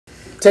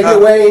Take it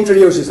away,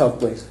 introduce yourself,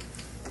 please.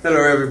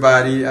 Hello,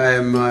 everybody. I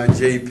am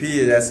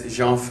J.P. That's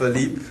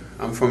Jean-Phillipe.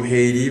 I'm from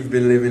Haiti. I've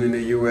been living in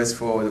the U.S.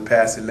 for the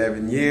past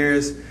 11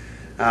 years.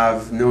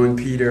 I've known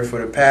Peter for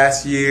the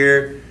past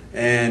year,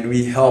 and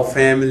we help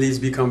families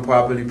become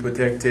properly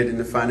protected in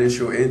the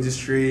financial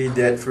industry,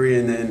 debt-free,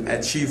 and then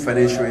achieve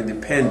financial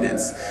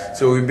independence.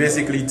 So we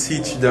basically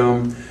teach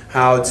them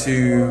how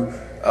to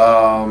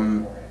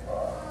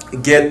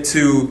get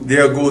to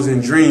their goals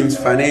and dreams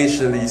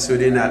financially so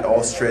they're not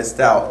all stressed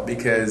out,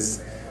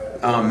 because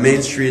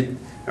Main Street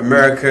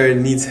America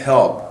needs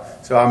help.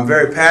 So I'm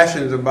very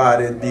passionate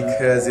about it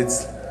because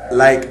it's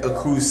like a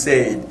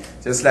crusade.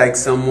 Just like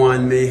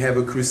someone may have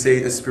a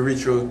crusade, a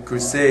spiritual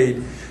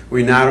crusade,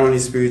 we're not only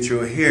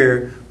spiritual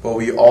here, but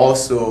we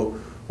also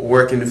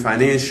work in the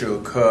financial,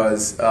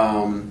 because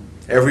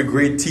every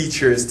great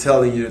teacher is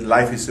telling you that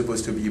life is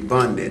supposed to be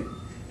abundant.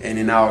 And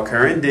in our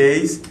current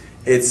days,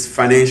 it's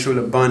financial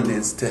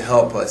abundance to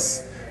help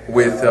us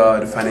with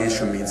the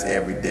financial needs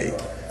every day.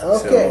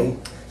 Okay,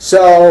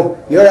 so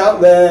you're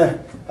out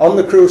there on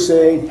the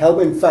crusade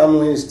helping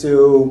families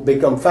to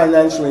become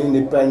financially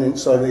independent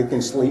so they can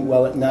sleep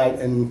well at night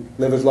and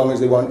live as long as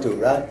they want to,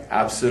 right?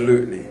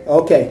 Absolutely.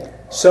 Okay,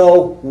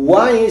 so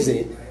why is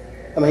it,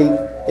 I mean,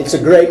 it's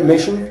a great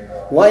mission.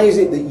 Why is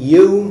it that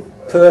you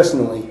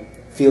personally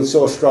feel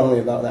so strongly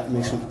about that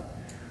mission?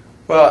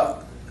 Well,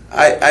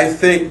 I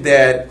think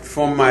that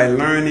from my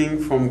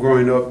learning from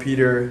growing up,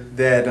 Peter,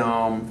 that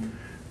an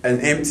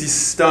empty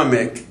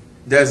stomach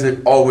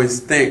doesn't always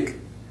think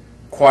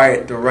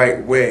quite the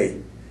right way.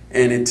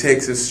 And it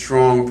takes a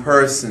strong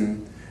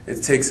person,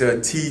 it takes a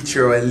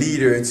teacher or a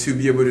leader to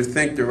be able to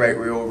think the right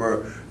way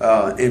over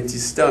empty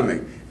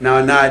stomach.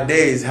 Now,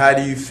 nowadays, how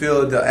do you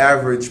fill the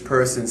average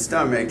person's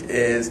stomach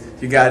is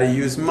you got to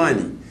use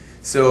money.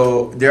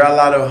 So there are a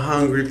lot of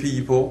hungry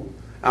people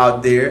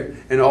out there,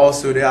 and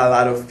also there are a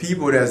lot of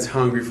people that's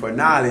hungry for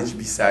knowledge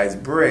besides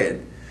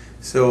bread.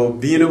 So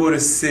being able to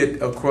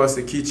sit across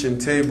the kitchen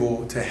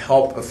table to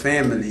help a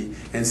family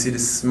and see the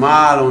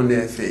smile on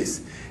their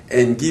face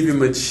and give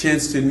them a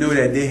chance to know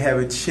that they have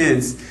a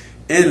chance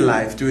in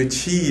life to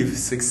achieve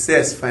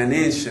success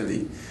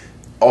financially,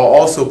 or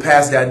also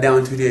pass that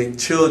down to their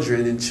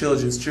children and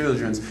children's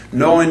children,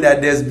 knowing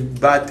that there's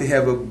about to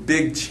have a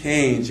big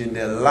change in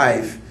their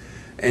life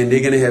and they're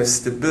going to have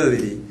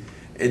stability.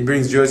 It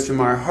brings joy to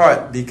my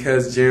heart,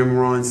 because Jim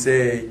Rohn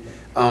say,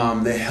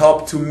 the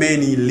help to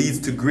many leads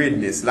to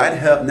greatness. Not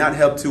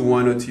help to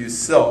one or to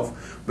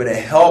yourself, but a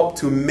help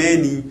to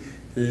many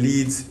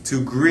leads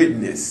to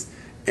greatness.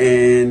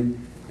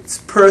 And it's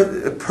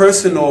a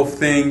personal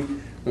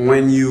thing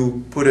when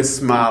you put a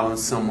smile on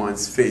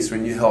someone's face,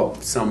 when you help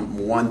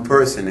one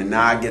person, and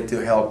now I get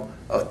to help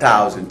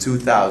 1,000,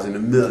 2,000,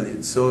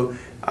 1,000,000. So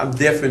I'm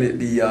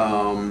definitely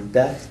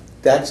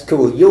That's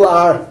cool. You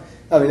are,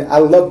 I mean, I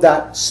love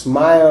that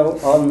smile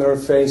on their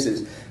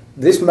faces.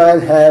 This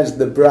man has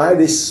the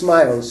brightest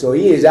smile, so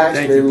he is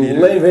actually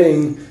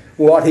living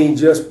what he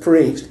just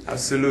preached.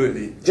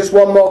 Absolutely. Just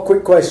one more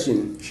quick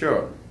question.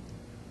 Sure.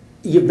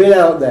 You've been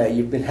out there,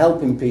 you've been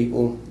helping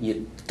people,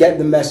 you get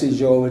the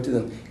message over to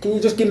them. Can you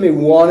just give me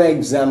one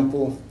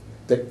example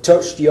that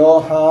touched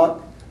your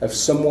heart of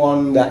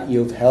someone that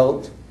you've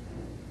helped,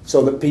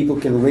 so that people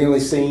can really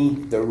see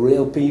the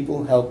real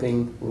people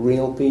helping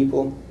real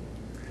people?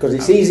 Because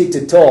it's easy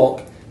to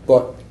talk,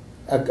 but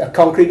a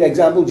concrete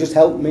example just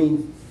helped me.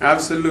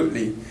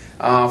 Absolutely.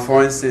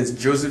 For instance,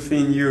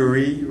 Josephine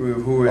Uri,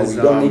 who is...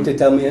 you don't need to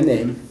tell me her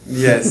name.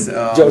 Yes.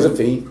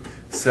 Josephine.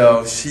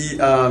 So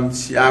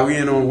I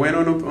went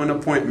on an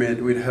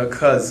appointment with her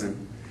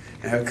cousin,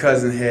 and her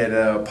cousin had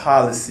a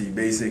policy.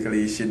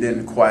 Basically, she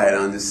didn't quite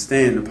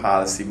understand the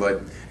policy,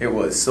 but it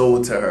was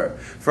sold to her.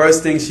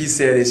 First thing she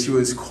said is she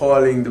was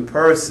calling the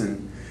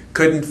person,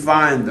 couldn't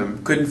find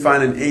them, couldn't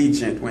find an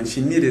agent when she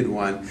needed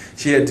one.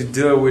 She had to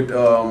deal with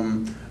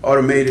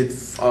automated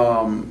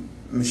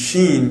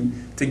machine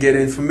to get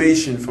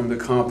information from the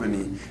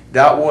company.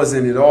 That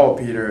wasn't it all,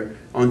 Peter.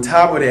 On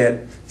top of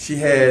that, she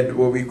had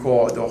what we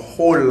call the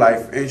whole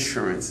life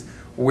insurance,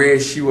 where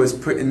she was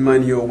putting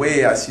money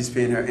away as she's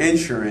paying her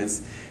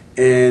insurance,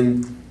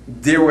 and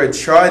they were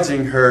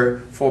charging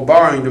her for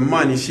borrowing the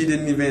money. She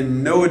didn't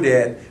even know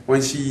that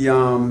when she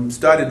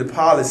started the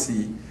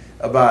policy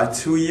about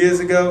 2 years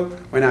ago,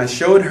 when I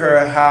showed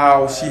her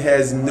how she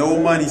has no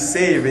money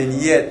saved, and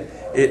yet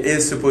it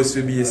is supposed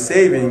to be a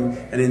saving,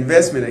 an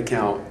investment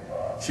account.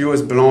 She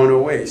was blown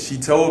away. She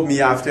told me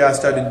after I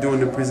started doing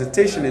the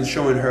presentation and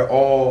showing her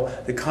all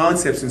the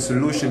concepts and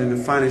solutions in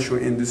the financial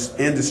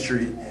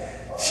industry,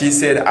 she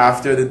said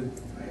after the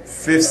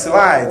 5th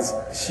slides,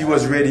 she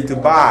was ready to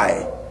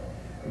buy.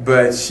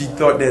 But she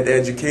thought that the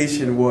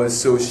education was,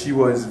 so she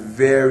was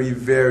very,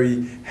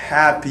 very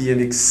happy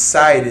and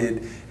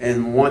excited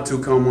and want to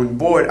come on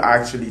board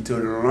actually to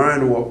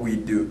learn what we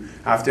do.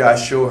 After I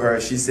show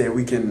her, she said,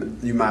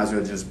 you might as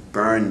well just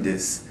burn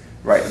this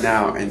right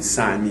now and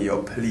sign me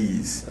up,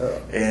 please.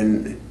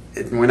 And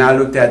when I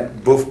looked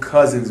at both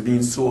cousins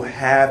being so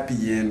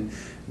happy, and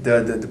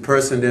the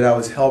person that I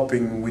was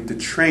helping with the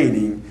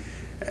training,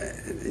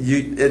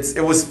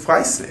 it was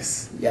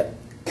priceless. Yep.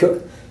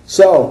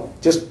 So,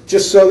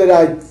 just so that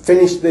I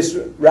finish this,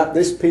 wrap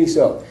this piece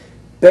up.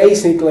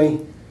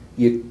 Basically,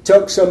 you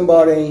took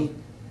somebody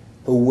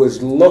who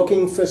was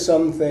looking for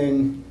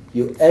something,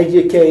 you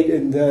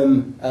educated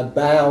them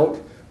about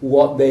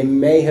what they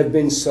may have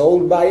been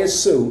sold by a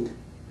suit,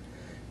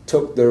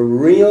 took the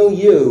real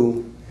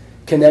you,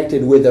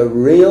 connected with a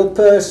real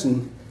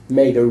person,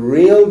 made a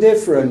real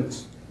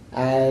difference,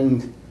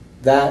 and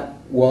that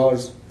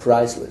was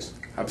priceless.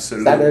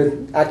 Absolutely. Is that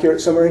an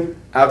accurate summary?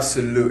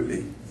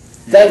 Absolutely.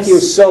 Thank you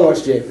so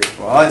much, J.P.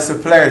 Well, it's a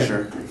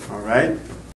pleasure. All right.